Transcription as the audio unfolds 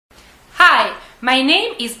My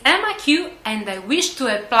name is Emma Q and I wish to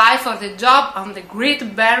apply for the job on the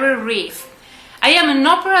Great Barrier Reef. I am an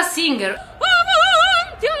opera singer.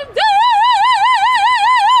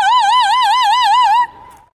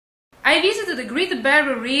 I visited the Great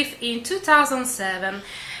Barrier Reef in 2007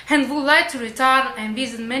 and would like to return and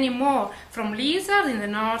visit many more, from Lizard in the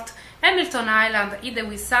north, Hamilton Island in the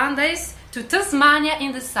Whitsundays, to Tasmania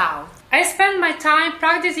in the south. I spend my time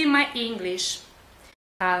practicing my English.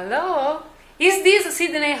 Hello? Is this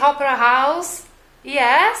Sydney Opera House?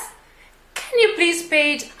 Yes? Can you please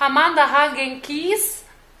page Amanda hug and kiss?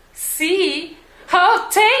 See? Oh,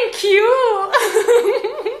 thank you!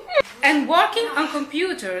 And working on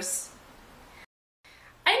computers.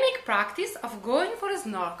 I make practice of going for a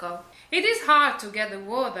snorkel. It is hard to get the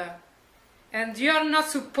water. And you are not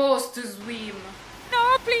supposed to swim.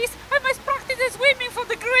 No, please, I must practice the swimming for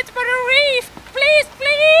the Great Barrier Reef. Please,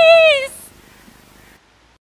 please!